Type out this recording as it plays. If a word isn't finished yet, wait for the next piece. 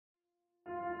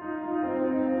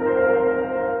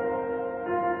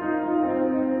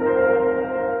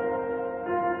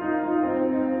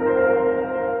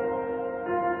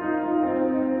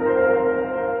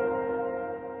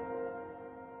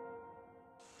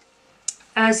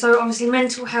So obviously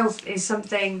mental health is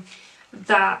something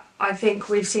that I think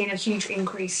we've seen a huge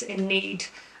increase in need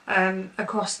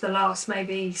across the last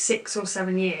maybe 6 or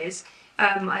 7 years.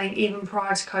 I think even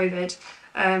prior to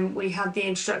COVID, we had the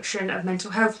introduction of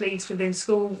mental health leads within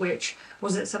school, which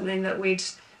wasn't something that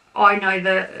I know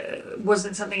that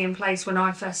wasn't something in place when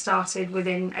I first started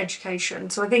within education.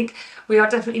 So I think we are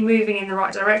definitely moving in the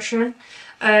right direction.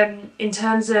 In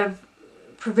terms of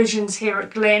provisions here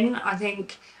at Glyn, I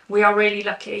think we are really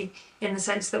lucky in the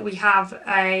sense that we have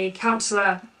a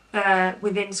counsellor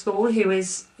within school who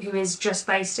is just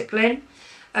based at Glyn.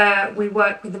 We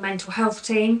work with the mental health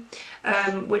team,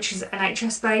 which is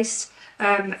NHS based,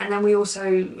 and then we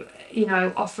also,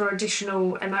 offer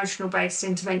additional emotional based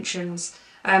interventions.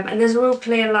 And there's a real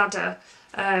clear ladder,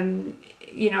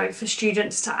 for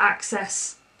students to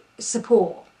access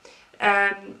support.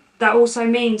 That also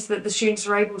means that the students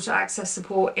are able to access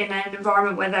support in an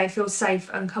environment where they feel safe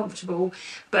and comfortable,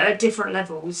 but at different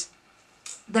levels.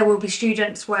 There will be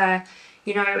students where,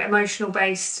 emotional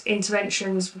based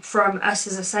interventions from us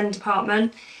as a SEND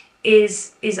department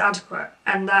is adequate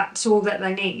and that's all that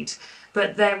they need.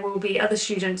 But there will be other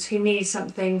students who need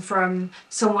something from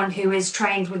someone who is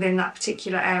trained within that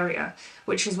particular area,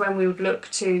 which is when we would look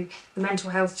to the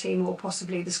mental health team or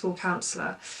possibly the school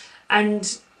counsellor.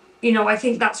 And I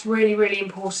think that's really, really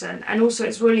important. And also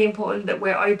it's really important that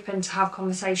we're open to have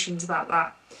conversations about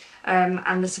that,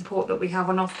 and the support that we have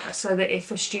on offer, so that if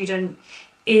a student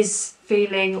is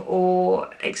feeling or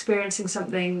experiencing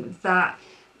something that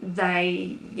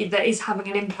is having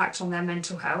an impact on their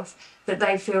mental health, that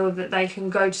they feel that they can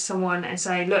go to someone and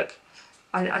say, look,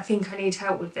 I think I need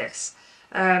help with this.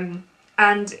 And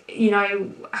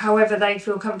however they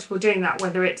feel comfortable doing that,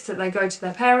 whether it's that they go to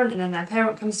their parent and then their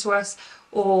parent comes to us,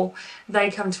 or they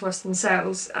come to us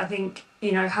themselves. I think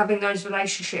having those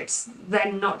relationships,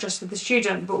 then not just with the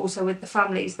student but also with the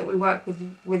families that we work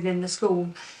with within the school,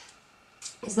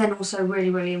 is then also really,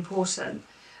 really important.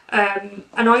 And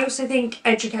I also think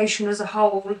education as a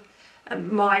whole,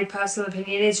 my personal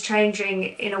opinion, is changing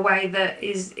in a way that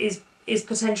is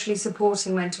potentially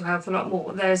supporting mental health a lot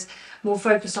more. There's more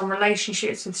focus on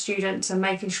relationships with students and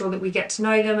making sure that we get to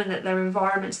know them and that they're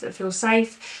environments that feel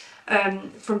safe.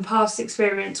 From past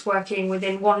experience working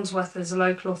within Wandsworth as a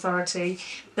local authority,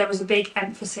 there was a big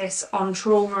emphasis on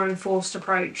trauma-informed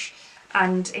approach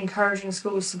and encouraging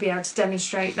schools to be able to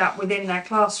demonstrate that within their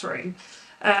classroom.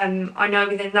 I know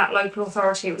within that local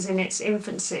authority it was in its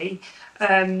infancy,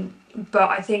 but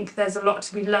I think there's a lot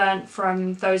to be learnt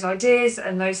from those ideas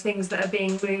and those things that are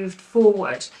being moved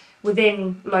forward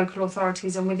within local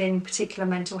authorities and within particular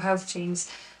mental health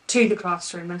teams to the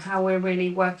classroom, and how we're really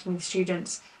working with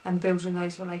students and building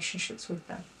those relationships with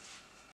them.